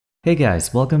Hey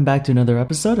guys, welcome back to another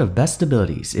episode of Best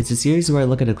Abilities. It's a series where I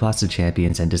look at a class of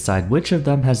champions and decide which of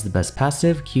them has the best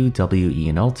passive, Q, W, E,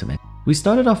 and ultimate. We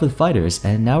started off with fighters,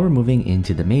 and now we're moving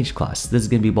into the mage class. This is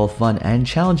going to be both fun and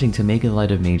challenging to make in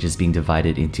light of mages being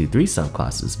divided into 3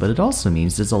 subclasses, but it also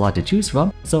means there's a lot to choose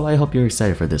from, so I hope you're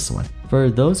excited for this one.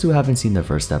 For those who haven't seen the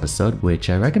first episode,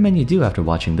 which I recommend you do after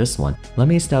watching this one, let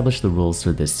me establish the rules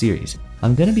for this series.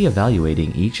 I'm going to be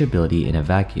evaluating each ability in a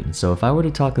vacuum, so if I were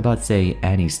to talk about, say,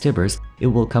 Annie's Tibbers, it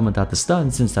will come without the stun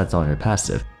since that's on her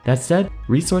passive. That said,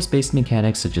 resource-based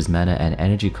mechanics such as mana and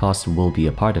energy cost will be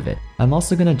a part of it. I'm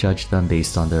also going to judge them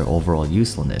based on their overall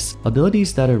usefulness.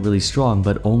 Abilities that are really strong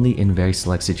but only in very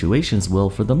select situations will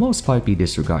for the most part be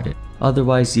disregarded.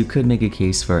 Otherwise, you could make a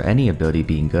case for any ability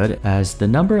being good, as the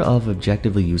number of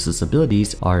objectively useless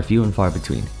abilities are few and far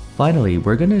between. Finally,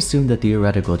 we're going to assume the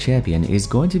theoretical champion is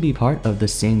going to be part of the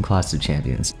same class of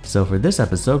champions. So for this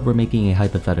episode, we're making a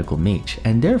hypothetical mage,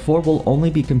 and therefore we'll only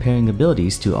be comparing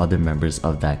abilities to other members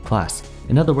of that class.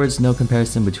 In other words, no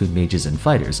comparison between mages and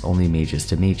fighters, only mages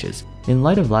to mages. In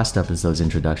light of last episode's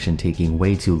introduction taking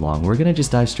way too long, we're gonna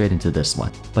just dive straight into this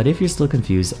one. But if you're still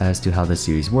confused as to how this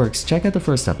series works, check out the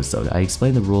first episode. I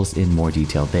explain the rules in more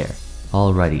detail there.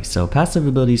 Alrighty, so passive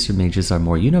abilities for mages are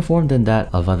more uniform than that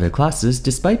of other classes,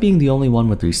 despite being the only one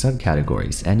with 3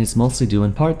 subcategories, and it's mostly due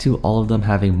in part to all of them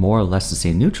having more or less the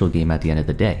same neutral game at the end of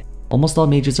the day. Almost all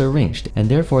mages are ranged, and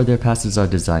therefore their passives are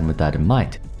designed with that in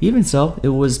mind. Even so, it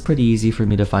was pretty easy for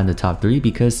me to find the top 3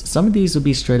 because some of these would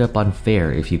be straight up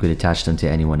unfair if you could attach them to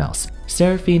anyone else.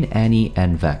 Seraphine, Annie,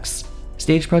 and Vex.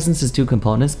 Stage presence has 2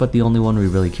 components, but the only one we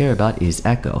really care about is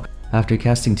Echo. After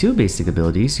casting 2 basic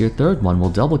abilities, your third one will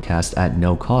double cast at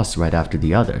no cost right after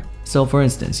the other. So for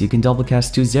instance, you can double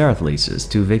cast 2 Xerath lasers,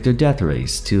 2 Victor Death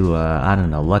Rays, 2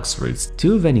 Lux Roots,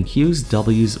 2 of any Qs,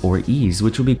 Ws, or Es,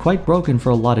 which would be quite broken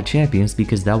for a lot of champions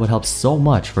because that would help so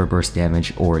much for burst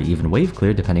damage or even wave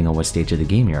clear depending on what stage of the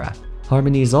game you're at.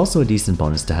 Harmony is also a decent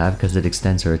bonus to have because it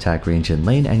extends her attack range in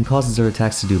lane and causes her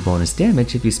attacks to do bonus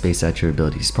damage if you space out your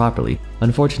abilities properly.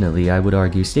 Unfortunately, I would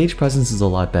argue stage presence is a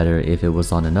lot better if it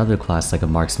was on another class like a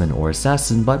marksman or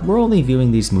assassin, but we're only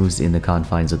viewing these moves in the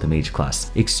confines of the mage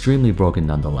class. Extremely broken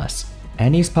nonetheless.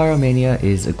 Annie's Pyromania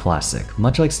is a classic.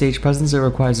 Much like stage presence, it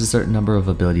requires a certain number of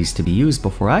abilities to be used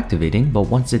before activating, but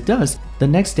once it does, the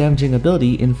next damaging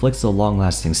ability inflicts a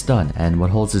long-lasting stun, and what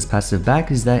holds this passive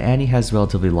back is that Annie has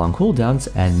relatively long cooldowns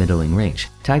and middling range.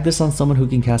 Tag this on someone who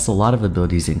can cast a lot of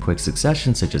abilities in quick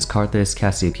succession such as Karthus,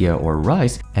 Cassiopeia, or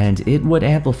Rise, and it would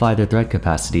amplify their threat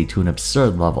capacity to an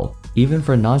absurd level. Even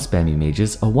for non-spammy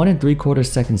mages, a 1 3/4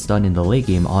 second stun in the late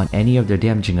game on any of their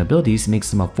damaging abilities makes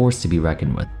them a force to be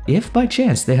reckoned with. If by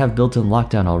chance they have built-in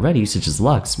lockdown already, such as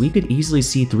Lux, we could easily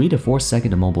see 3 to 4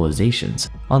 second immobilizations.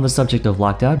 On the subject of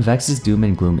lockdown, Vex's Doom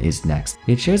and Gloom is next.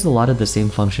 It shares a lot of the same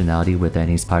functionality with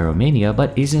Annie's Pyromania,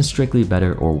 but isn't strictly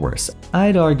better or worse.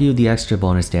 I'd argue the extra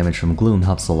bonus damage from Gloom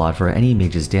helps a lot for any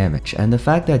mage's damage, and the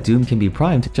fact that Doom can be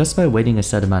primed just by waiting a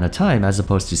set amount of time as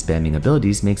opposed to spamming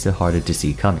abilities makes it harder to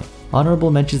see coming.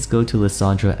 Honorable mentions go to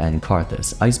Lysandra and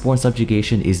Karthus. Iceborne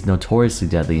Subjugation is notoriously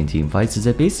deadly in teamfights as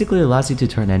it basically allows you to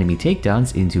turn enemy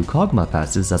takedowns into Kog'Maw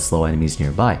passes that slow enemies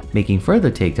nearby, making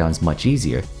further takedowns much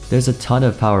easier. There's a ton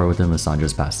of power within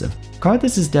Lysandra's passive.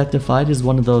 Karthus' Death Defied is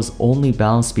one of those only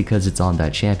balanced because it's on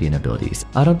that champion abilities.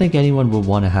 I don't think anyone would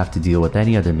want to have to deal with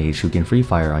any other mage who can free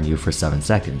fire on you for 7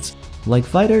 seconds. Like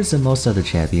fighters and most other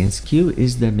champions, Q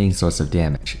is their main source of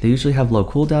damage. They usually have low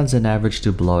cooldowns and average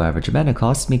to below average mana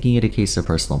costs, making it a case of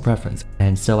personal preference.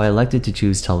 And so I elected to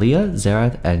choose Talia,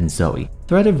 Xerath, and Zoe.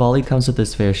 Threaded Volley comes with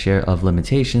its fair share of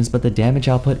limitations, but the damage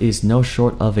output is no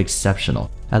short of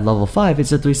exceptional. At level 5,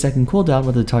 it's a 3-second cooldown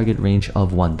with a target range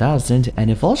of 1000,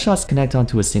 and if all shots connect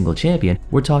onto a single champion,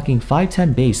 we're talking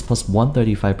 510 base plus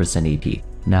 135% AP.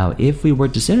 Now, if we were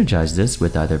to synergize this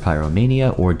with either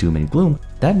Pyromania or Doom and Gloom,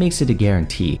 that makes it a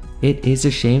guarantee. It is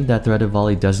a shame that Threaded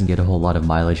Volley doesn't get a whole lot of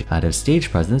mileage out of stage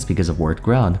presence because of worked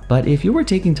ground, but if you were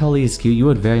taking Talia's Q, you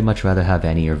would very much rather have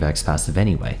Annie or Vex passive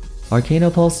anyway.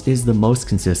 Arcanopulse is the most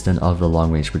consistent of the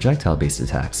long-range projectile-based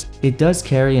attacks. It does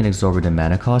carry an exorbitant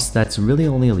mana cost that's really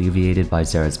only alleviated by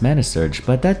Xerath's Mana Surge,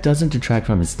 but that doesn't detract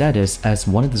from its status as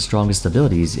one of the strongest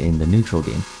abilities in the neutral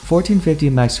game. 1450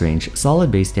 max range,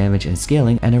 solid base damage and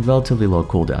scaling, and a relatively low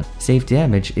cooldown. Safe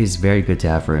damage is very good to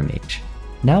have for a mage.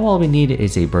 Now all we need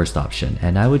is a burst option,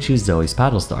 and I would choose Zoe's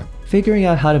Paddle Star. Figuring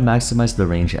out how to maximize the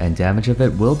range and damage of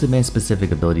it will demand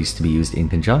specific abilities to be used in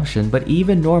conjunction, but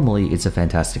even normally it's a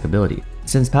fantastic ability.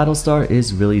 Since Paddle Star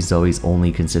is really Zoe's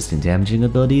only consistent damaging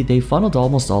ability, they funneled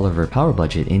almost all of her power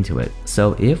budget into it.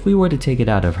 So if we were to take it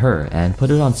out of her and put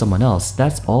it on someone else,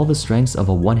 that's all the strengths of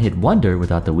a one-hit wonder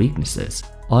without the weaknesses.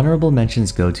 Honorable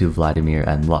mentions go to Vladimir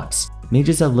and Lux.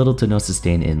 Mages have little to no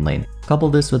sustain in lane. Couple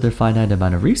this with their finite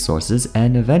amount of resources,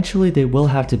 and eventually they will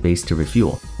have to base to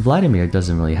refuel. Vladimir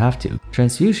doesn't really have to.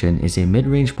 Transfusion is a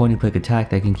mid-range point-and-click attack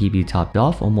that can keep you topped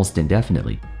off almost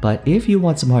indefinitely. But if you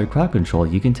want some hard crowd control,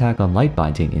 you can tack on Light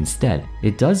Binding instead.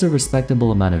 It does a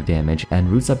respectable amount of damage and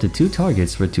roots up to 2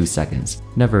 targets for 2 seconds.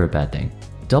 Never a bad thing.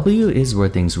 W is where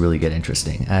things really get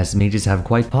interesting, as mages have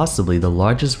quite possibly the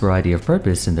largest variety of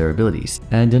purpose in their abilities.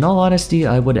 And in all honesty,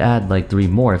 I would add like 3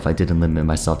 more if I didn't limit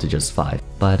myself to just 5.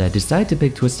 But I decided to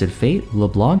pick Twisted Fate,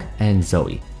 LeBlanc, and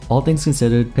Zoe. All things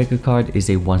considered, pick a card is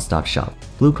a one-stop shop.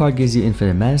 Blue card gives you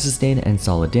infinite mana sustain and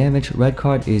solid damage, red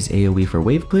card is AoE for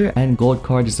wave clear, and gold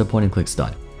card is a point-and-click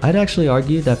stun. I'd actually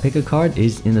argue that pick a card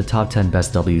is in the top 10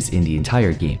 best Ws in the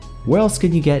entire game. Where else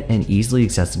can you get an easily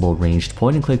accessible ranged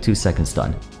point-and-click 2-second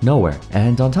stun? Nowhere.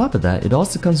 And on top of that, it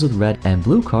also comes with red and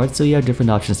blue cards, so you have different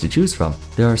options to choose from.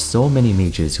 There are so many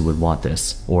mages who would want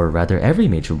this, or rather every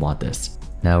mage would want this.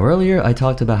 Now earlier I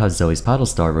talked about how Zoe's Paddle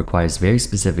Star requires very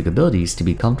specific abilities to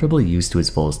be comfortably used to its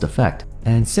fullest effect.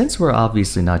 And since we're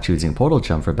obviously not choosing Portal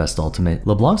Jump for best ultimate,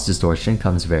 LeBlanc's Distortion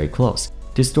comes very close.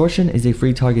 Distortion is a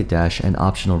free target dash and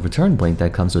optional return blink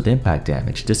that comes with impact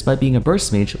damage. Despite being a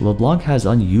burst mage, LeBlanc has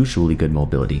unusually good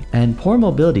mobility, and poor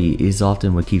mobility is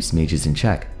often what keeps mages in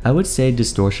check. I would say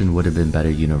Distortion would have been better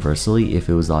universally if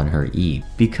it was on her E,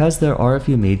 because there are a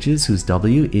few mages whose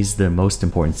W is their most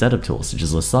important setup tool, such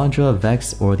as Lissandra,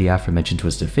 Vex, or the aforementioned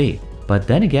Twisted Fate. But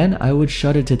then again, I would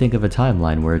shudder to think of a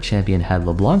timeline where a champion had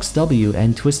LeBlanc's W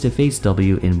and Twisted Fate's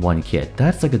W in one kit.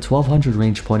 That's like a 1200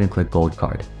 range point-and-click gold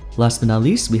card. Last but not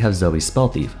least, we have Zoe's Spell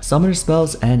Thief, summoner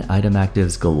spells, and item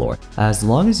actives galore. As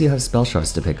long as you have spell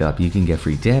shards to pick up, you can get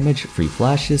free damage, free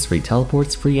flashes, free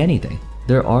teleports, free anything.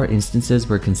 There are instances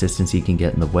where consistency can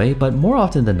get in the way, but more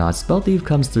often than not, Spell Thief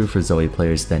comes through for Zoe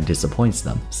players then disappoints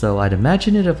them, so I'd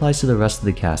imagine it applies to the rest of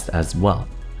the cast as well.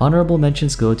 Honorable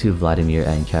mentions go to Vladimir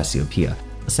and Cassiopeia.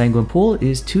 Sanguine Pool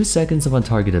is 2 seconds of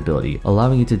on-target ability,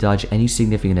 allowing you to dodge any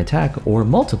significant attack or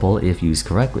multiple if used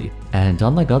correctly. And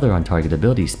unlike other on-target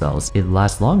ability spells, it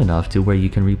lasts long enough to where you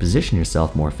can reposition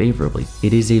yourself more favorably.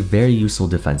 It is a very useful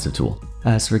defensive tool.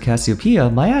 As for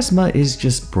Cassiopeia, Miasma is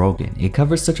just broken. It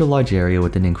covers such a large area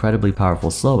with an incredibly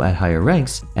powerful slow at higher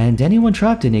ranks, and anyone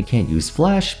trapped in it can't use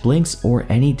flash, blinks, or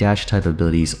any dash type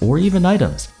abilities or even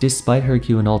items. Despite her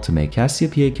Q and ultimate,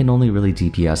 Cassiopeia can only really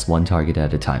DPS one target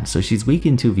at a time, so she's weak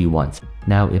in 2v1s.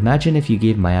 Now imagine if you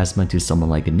gave Miasma to someone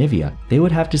like Anivia, they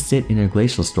would have to sit in a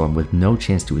glacial storm with no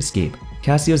chance to escape.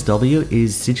 Cassio's W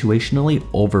is situationally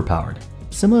overpowered.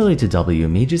 Similarly to W,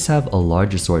 mages have a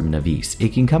large assortment of E's.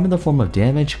 It can come in the form of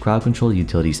damage, crowd control,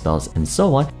 utility spells, and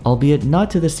so on, albeit not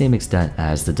to the same extent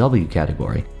as the W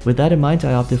category. With that in mind,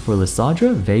 I opted for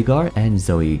Lissandra, Veigar, and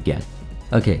Zoe again.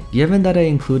 Okay, given that I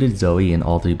included Zoe in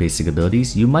all 3 basic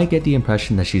abilities, you might get the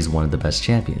impression that she's one of the best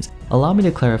champions. Allow me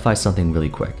to clarify something really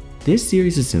quick. This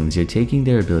series assumes you're taking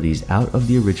their abilities out of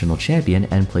the original champion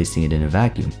and placing it in a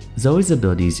vacuum. Zoe's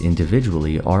abilities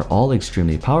individually are all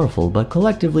extremely powerful, but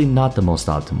collectively not the most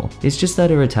optimal. It's just that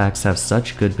her attacks have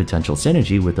such good potential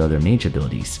synergy with other mage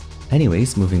abilities.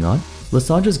 Anyways, moving on.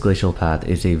 Lissandra's Glacial Path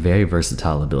is a very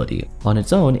versatile ability. On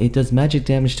its own, it does magic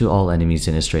damage to all enemies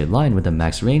in a straight line with a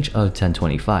max range of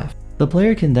 1025. The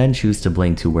player can then choose to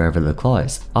blink to wherever the claw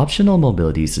is. Optional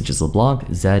mobilities such as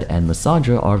LeBlanc, Zed, and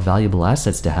Lissandra are valuable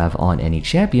assets to have on any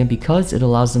champion because it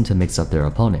allows them to mix up their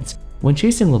opponents. When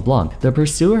chasing LeBlanc, the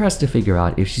pursuer has to figure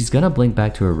out if she's gonna blink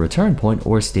back to her return point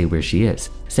or stay where she is.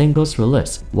 Same goes for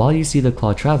Liss. While you see the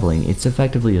claw traveling, it's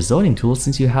effectively a zoning tool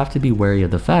since you have to be wary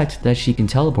of the fact that she can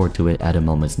teleport to it at a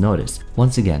moment's notice.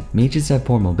 Once again, mages have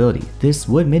poor mobility. This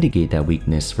would mitigate that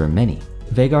weakness for many.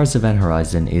 Veigar's Event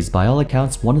Horizon is by all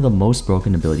accounts one of the most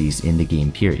broken abilities in the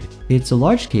game period. It's a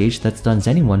large cage that stuns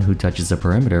anyone who touches a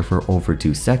perimeter for over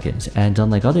 2 seconds, and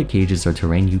unlike other cages or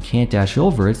terrain, you can't dash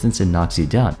over it since it knocks you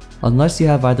down. Unless you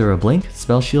have either a blink,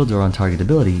 spell shield, or on target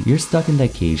ability, you're stuck in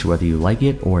that cage whether you like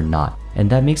it or not, and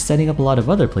that makes setting up a lot of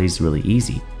other plays really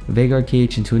easy. Veigar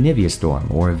Cage into Anivia Storm,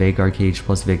 or Veigar Cage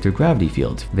plus Victor Gravity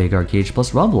Field, Veigar Cage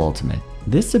plus Rumble Ultimate.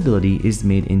 This ability is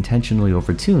made intentionally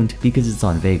overtuned because it's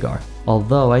on Veigar,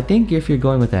 although I think if you're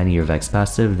going with any of Vex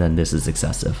passive, then this is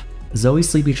excessive. Zoe's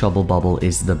Sleepy Trouble Bubble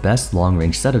is the best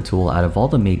long-range setup tool out of all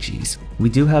the Mages. We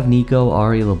do have Nico,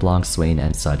 Ahri, LeBlanc, Swain,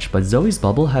 and such, but Zoe's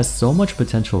bubble has so much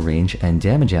potential range and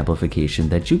damage amplification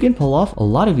that you can pull off a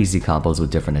lot of easy combos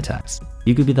with different attacks.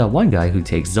 You could be that one guy who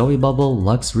takes Zoe Bubble,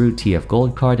 Lux Root, TF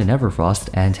Gold Card, and Everfrost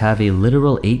and have a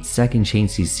literal 8-second chain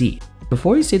CC.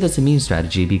 Before you say that's a meme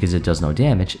strategy because it does no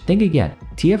damage, think again.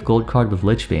 TF Gold Card with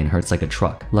Lichbane hurts like a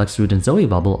truck. Lux Root and Zoe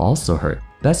Bubble also hurt.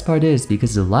 Best part is,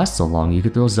 because it lasts so long, you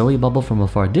could throw Zoe Bubble from a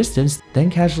far distance,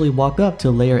 then casually walk up to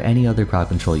layer any other crowd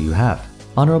control you have.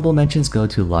 Honorable mentions go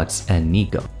to Lux and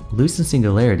Nico. Loose and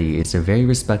Singularity is a very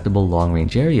respectable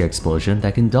long-range area explosion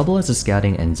that can double as a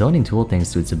scouting and zoning tool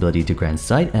thanks to its ability to grant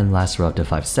sight and last for up to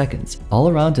 5 seconds. All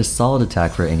around a solid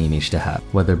attack for any mage to have,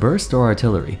 whether burst or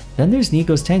artillery. Then there's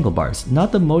Nico's Tangle Bars,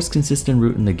 not the most consistent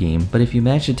route in the game, but if you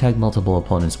manage to tag multiple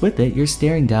opponents with it, you're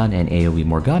staring down an AoE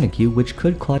Morgana Q which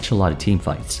could clutch a lot of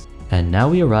teamfights. And now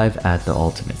we arrive at the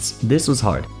ultimates. This was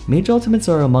hard. Mage ultimates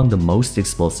are among the most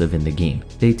explosive in the game.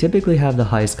 They typically have the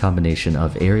highest combination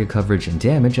of area coverage and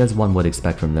damage as one would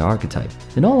expect from their archetype.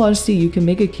 In all honesty, you can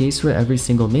make a case for every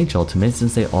single mage ultimate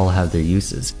since they all have their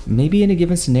uses. Maybe in a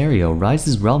given scenario,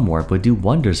 Ryze's Realm Warp would do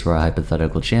wonders for a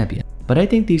hypothetical champion. But I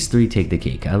think these three take the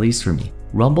cake, at least for me.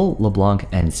 Rumble, LeBlanc,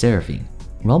 and Seraphine.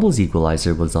 Rumble's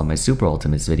Equalizer was on my Super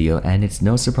Ultimates video, and it's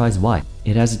no surprise why.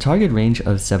 It has a target range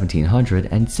of 1700,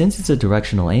 and since it's a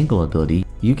directional angle ability,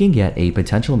 you can get a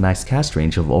potential max cast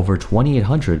range of over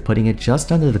 2800, putting it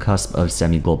just under the cusp of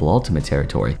semi-global ultimate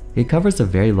territory. It covers a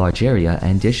very large area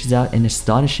and dishes out an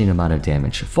astonishing amount of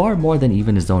damage, far more than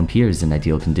even his own peers in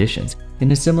ideal conditions.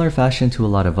 In a similar fashion to a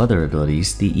lot of other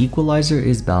abilities, the Equalizer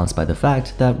is balanced by the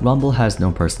fact that Rumble has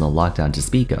no personal lockdown to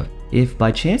speak of. If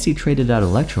by chance he traded out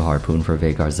Electro Harpoon for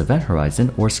Veigar's Event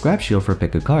Horizon or Scrap Shield for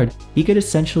pick a card, he could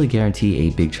essentially guarantee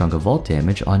a big chunk of ult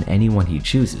damage on anyone he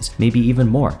chooses, maybe even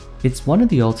more. It's one of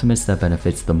the ultimates that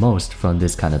benefits the most from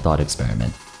this kind of thought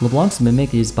experiment. LeBlanc's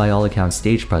Mimic is by all accounts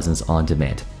stage presence on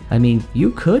demand. I mean,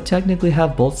 you could technically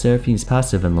have both Seraphine's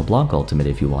passive and LeBlanc ultimate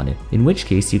if you wanted, in which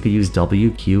case you could use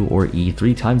W, Q, or E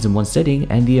 3 times in one sitting,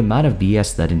 and the amount of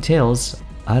BS that entails,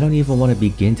 I don't even want to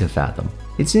begin to fathom.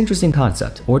 It's an interesting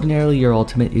concept. Ordinarily, your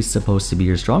ultimate is supposed to be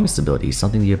your strongest ability,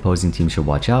 something the opposing team should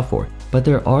watch out for, but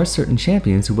there are certain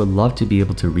champions who would love to be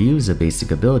able to reuse a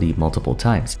basic ability multiple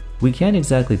times. We can't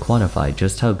exactly quantify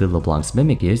just how good LeBlanc's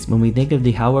Mimic is when we think of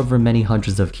the however many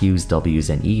hundreds of Qs, Ws,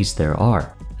 and Es there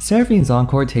are. Seraphine's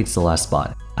Encore takes the last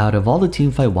spot. Out of all the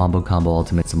teamfight wombo combo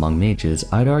ultimates among mages,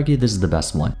 I'd argue this is the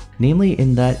best one, namely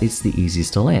in that it's the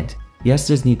easiest to land. Yes,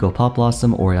 there's Nico Pop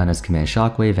Blossom, Orianna's Command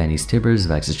Shockwave, Annie's Tibbers,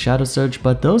 Vex's Shadow Surge,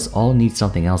 but those all need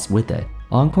something else with it.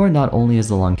 Encore not only has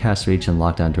a long cast range and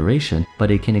lockdown duration, but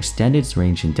it can extend its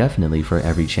range indefinitely for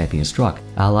every champion struck,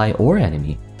 ally or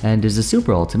enemy, and is a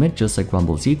super ultimate just like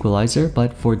Rumble's Equalizer,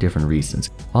 but for different reasons.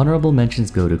 Honorable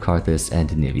mentions go to Karthus and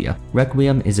Nivea.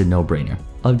 Requiem is a no-brainer.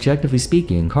 Objectively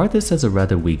speaking, Karthus has a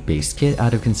rather weak base kit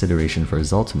out of consideration for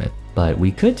his ultimate, but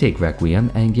we could take Requiem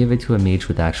and give it to a mage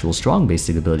with actual strong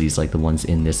basic abilities like the ones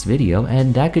in this video,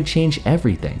 and that could change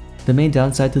everything. The main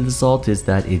downside to this ult is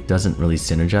that it doesn't really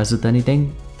synergize with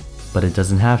anything, but it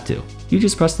doesn't have to. You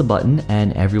just press the button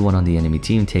and everyone on the enemy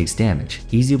team takes damage.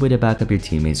 Easy way to back up your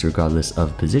teammates regardless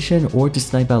of position or to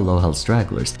snipe out low health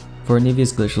stragglers. For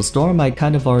Nivea's Glacial Storm, I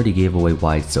kind of already gave away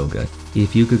why it's so good.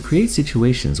 If you could create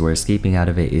situations where escaping out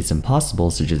of it is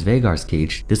impossible, such as Veigar's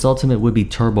Cage, this ultimate would be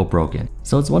turbo broken.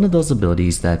 So it's one of those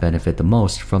abilities that benefit the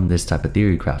most from this type of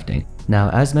theory crafting. Now,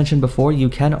 as mentioned before, you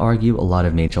can argue a lot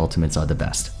of mage ultimates are the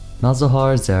best.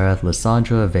 Malzahar, Xerath,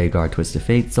 Lissandra, Veigar, Twisted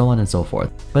Fate, so on and so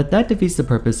forth. But that defeats the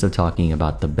purpose of talking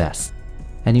about the best.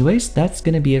 Anyways, that's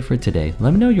gonna be it for today.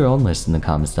 Let me know your own list in the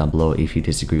comments down below if you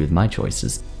disagree with my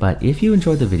choices. But if you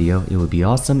enjoyed the video, it would be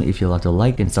awesome if you left a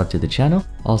like and sub to the channel.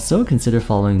 Also, consider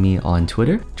following me on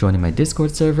Twitter, joining my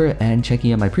Discord server, and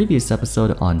checking out my previous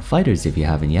episode on fighters if you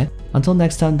haven't yet. Until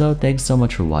next time though, thanks so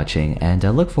much for watching, and I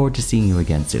look forward to seeing you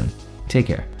again soon. Take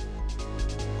care.